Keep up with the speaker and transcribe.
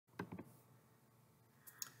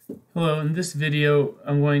Hello, in this video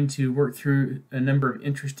I'm going to work through a number of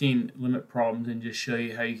interesting limit problems and just show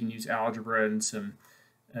you how you can use algebra and some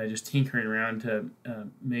just tinkering around to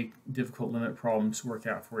make difficult limit problems work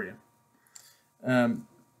out for you.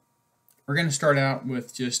 We're going to start out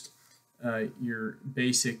with just your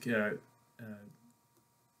basic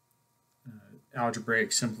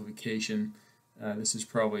algebraic simplification. This is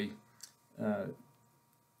probably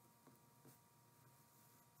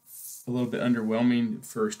a little bit underwhelming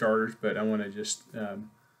for starters, but I want to just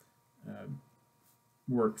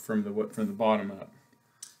work from the bottom up.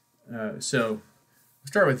 So we'll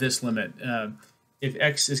start with this limit. If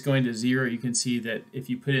x is going to 0, you can see that if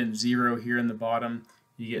you put in 0 here in the bottom,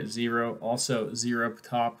 you get 0. Also, 0 up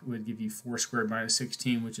top would give you 4 squared minus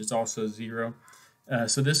 16, which is also 0.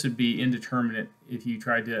 So this would be indeterminate if you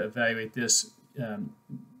tried to evaluate this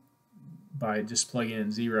by just plugging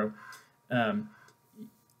in 0.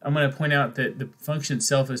 I'm going to point out that the function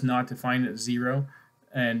itself is not defined at 0,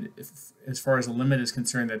 and as far as the limit is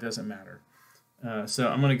concerned, that doesn't matter. So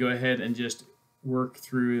I'm going to go ahead and just work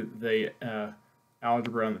through the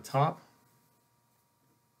algebra on the top.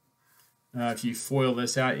 If you FOIL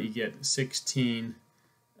this out, you get 16,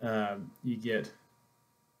 you get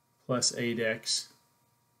plus 8x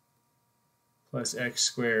plus x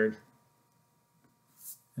squared,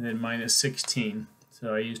 and then minus 16.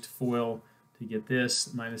 So I used FOIL to get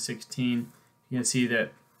this, minus 16. You can see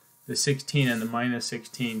that the 16 and the minus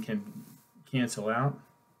 16 can cancel out.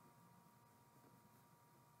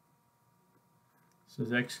 So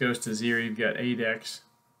as x goes to 0, you've got 8x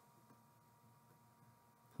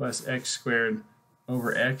plus x squared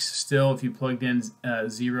over x. Still, if you plugged in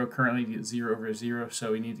 0 currently, you get 0 over 0,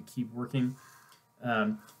 so we need to keep working.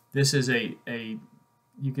 This is you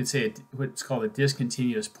could say what's called a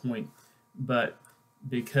discontinuous point, but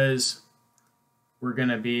because we're going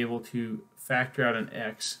to be able to factor out an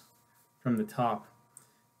x from the top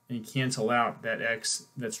and cancel out that x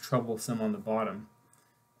that's troublesome on the bottom.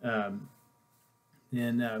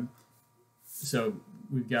 So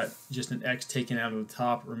we've got just an x taken out of the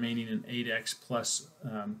top, remaining an 8x plus,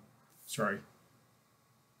 an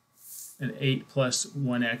 8 plus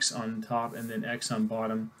 1x on top, and then x on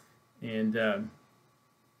bottom. And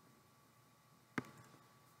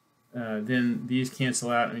then these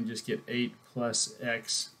cancel out, and we just get 8 plus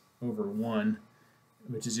x over 1,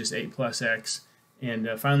 which is just 8 plus x. And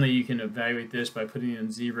finally, you can evaluate this by putting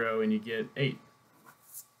in 0, and you get 8.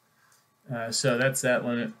 So that's that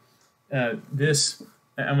limit. This,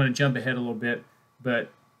 I'm going to jump ahead a little bit,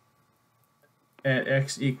 but at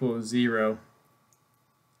x equals 0,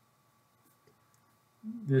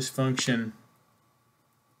 this function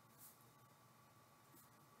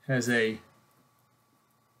has a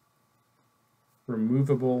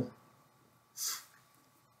removable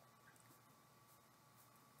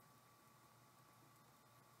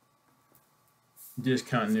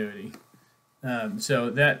discontinuity. So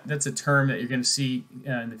that's a term that you're going to see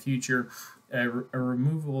in the future. A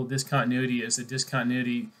removable discontinuity is a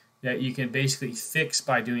discontinuity that you can basically fix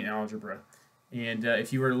by doing algebra. And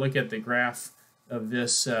if you were to look at the graph of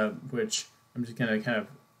this, which I'm just going to kind of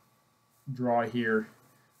draw here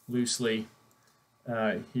loosely,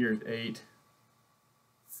 here's 8.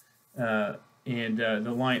 And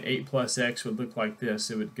the line 8 plus x would look like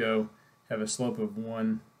this. It would have a slope of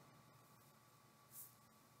 1.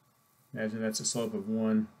 Imagine that's a slope of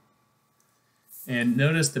 1. And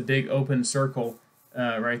notice the big open circle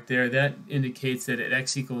right there. That indicates that at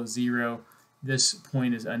x equals 0, this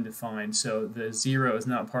point is undefined. So the 0 is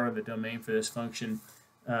not part of the domain for this function.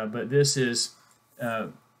 But this is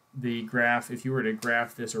the graph. If you were to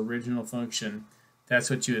graph this original function, that's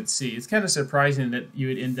what you would see. It's kind of surprising that you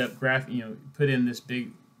would end up put in this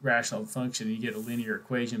big rational function and you get a linear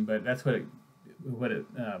equation, but that's what it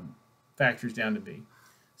factors down to be.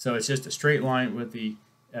 So it's just a straight line with the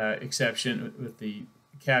exception, with the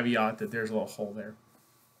caveat that there's a little hole there.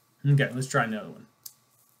 Okay, let's try another one.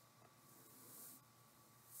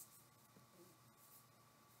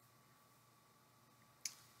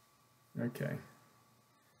 Okay.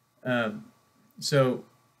 So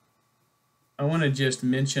I want to just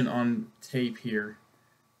mention on tape here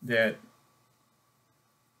that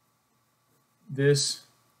this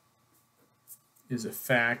is a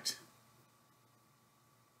fact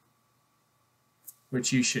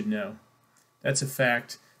which you should know. That's a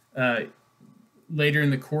fact. Later in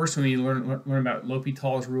the course, when you learn about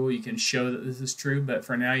L'Hopital's rule, you can show that this is true, but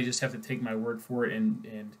for now you just have to take my word for it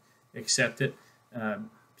and accept it. If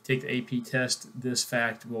you take the AP test, this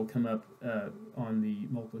fact will come up on the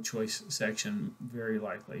multiple choice section, very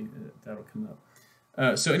likely. That'll come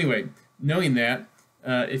up. So anyway, knowing that,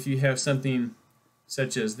 if you have something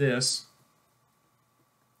such as this,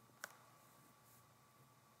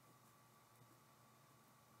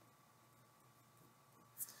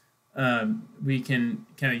 we can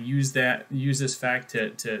kind of use this fact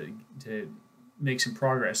to make some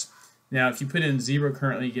progress. Now, if you put in 0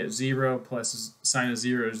 currently, you get 0 plus sine of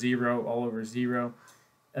 0 is 0 all over 0.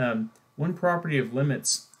 One property of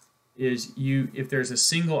limits is if there's a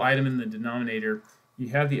single item in the denominator, you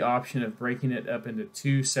have the option of breaking it up into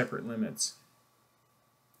 2 separate limits.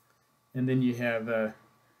 And then you have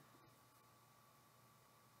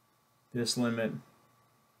this limit.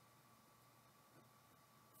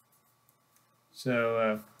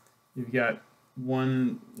 So you've got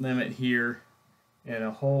one limit here and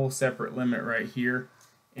a whole separate limit right here.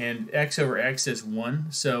 And x over x is 1.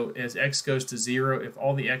 So as x goes to 0, if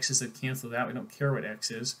all the x's have canceled out, we don't care what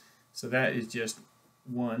x is. So that is just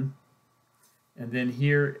 1. And then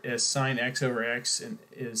here, as sine x over x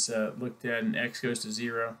is looked at and x goes to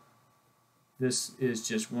 0, this is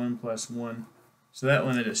just 1 plus 1. So that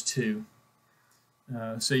limit is 2.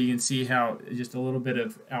 So you can see how just a little bit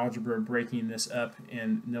of algebra breaking this up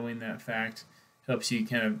and knowing that fact helps you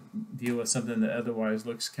kind of deal with something that otherwise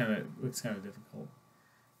looks kind of difficult.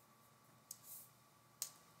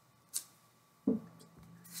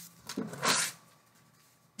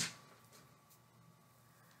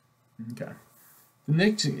 Okay. The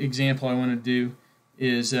next example I want to do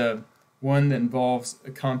is one that involves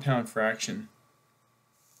a compound fraction.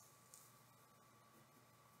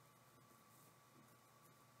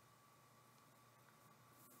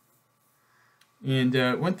 And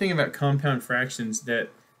one thing about compound fractions that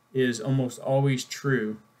is almost always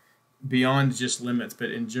true, beyond just limits, but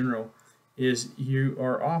in general, is you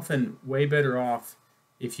are often way better off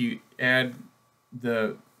if you add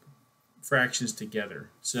the fractions together.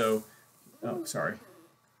 So,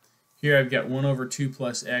 here I've got 1 over 2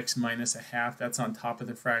 plus x minus a half. That's on top of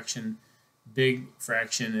the fraction, big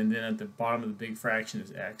fraction, and then at the bottom of the big fraction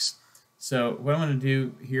is x. So what I want to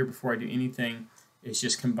do here before I do anything is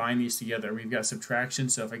just combine these together. We've got subtraction,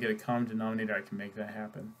 so if I get a common denominator, I can make that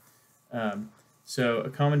happen. So a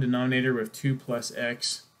common denominator with 2 plus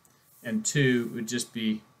x and 2 would just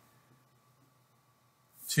be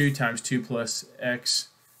 2 times 2 plus x,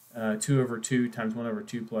 2 over 2 times 1 over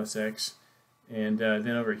 2 plus x, and then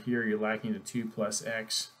over here you're lacking the 2 plus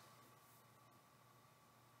x.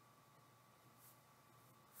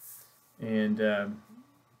 And end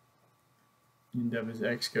up as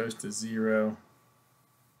x goes to 0.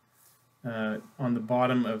 On the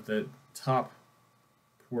bottom of the top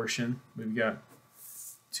portion, we've got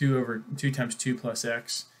 2 times 2 plus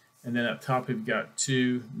x, and then up top we've got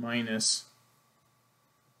 2 minus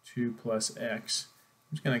 2 plus x.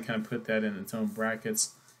 I'm just going to kind of put that in its own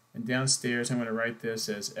brackets. And downstairs I'm going to write this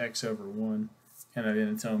as x over 1, kind of in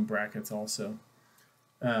its own brackets also.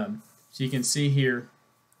 So you can see here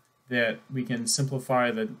that we can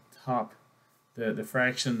simplify the top, the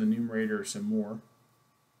fraction, the numerator some more.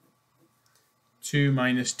 2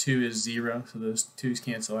 minus 2 is 0, so those 2's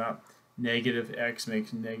cancel out. Negative x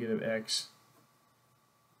makes negative x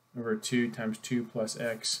over 2 times 2 plus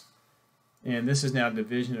x. And this is now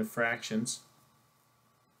division of fractions.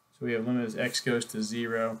 So we have limit as x goes to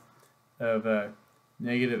 0 of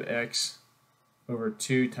negative x over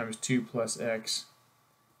 2 times 2 plus x.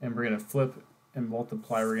 And we're going to flip and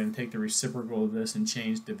multiply. We're going to take the reciprocal of this and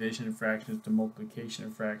change division of fractions to multiplication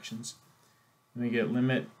of fractions. And we get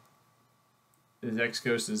limit as x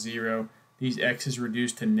goes to 0. These x's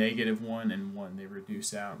reduce to negative 1 and 1. They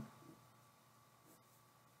reduce out.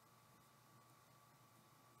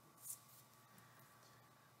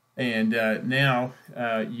 And now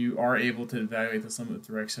you are able to evaluate this limit with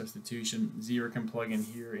direct substitution. 0 can plug in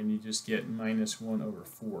here and you just get minus 1 over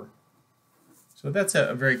 4. So that's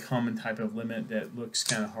a very common type of limit that looks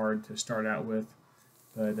kind of hard to start out with,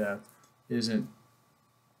 but isn't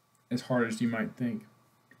as hard as you might think.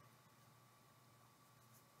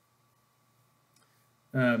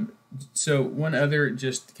 So one other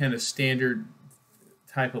just kind of standard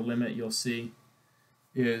type of limit you'll see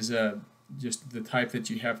is just the type that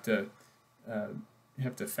you have to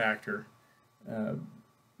factor.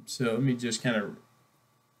 So let me just kind of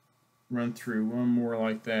run through one more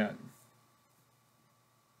like that.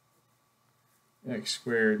 X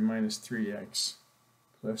squared minus 3x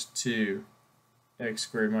plus 2, x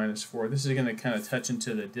squared minus 4. This is going to kind of touch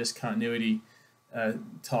into the discontinuity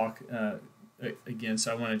talk again,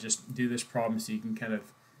 so I want to just do this problem so you can kind of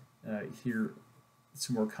hear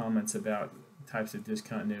some more comments about types of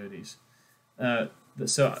discontinuities.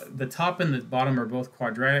 So the top and the bottom are both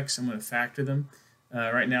quadratics. I'm going to factor them.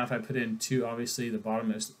 Right now, if I put in 2, obviously the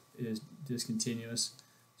bottom is discontinuous.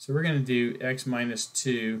 So we're going to do x minus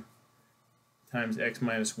 2 times x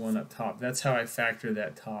minus 1 up top. That's how I factor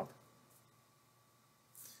that top.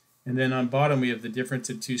 And then on bottom we have the difference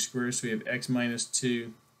of two squares, so we have x minus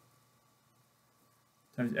 2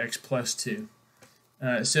 times x plus 2.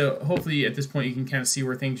 So hopefully at this point you can kind of see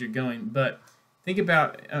where things are going, but think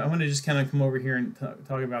about, I want to just kind of come over here and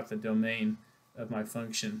talk about the domain of my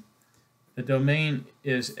function. The domain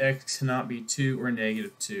is x cannot be 2 or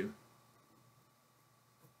negative 2.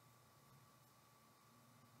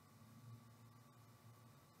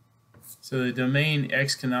 So the domain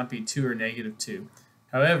x cannot be 2 or negative 2.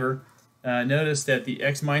 However, notice that the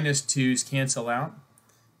x minus 2's cancel out,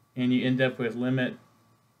 and you end up with limit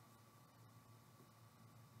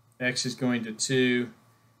x is going to 2.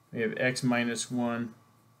 We have x minus 1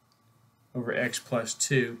 over x plus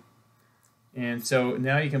 2. And so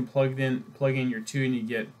now you can plug in your 2 and you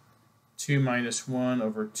get 2 minus 1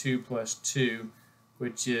 over 2 plus 2,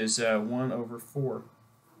 which is 1 over 4.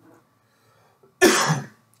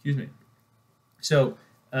 Excuse me. So,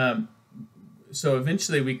 so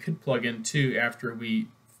eventually we could plug in 2 after we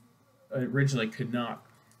originally could not.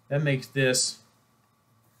 That makes this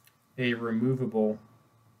a removable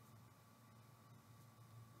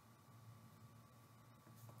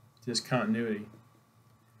discontinuity.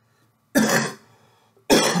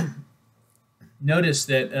 Notice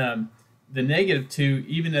that the negative 2,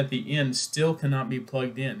 even at the end, still cannot be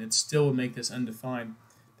plugged in. It still will make this undefined.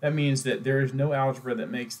 That means that there is no algebra that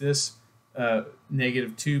makes this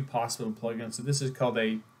negative 2 possible to plug in. So this is called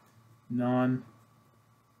a non-removable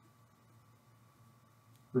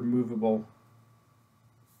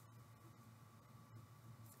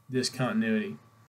discontinuity.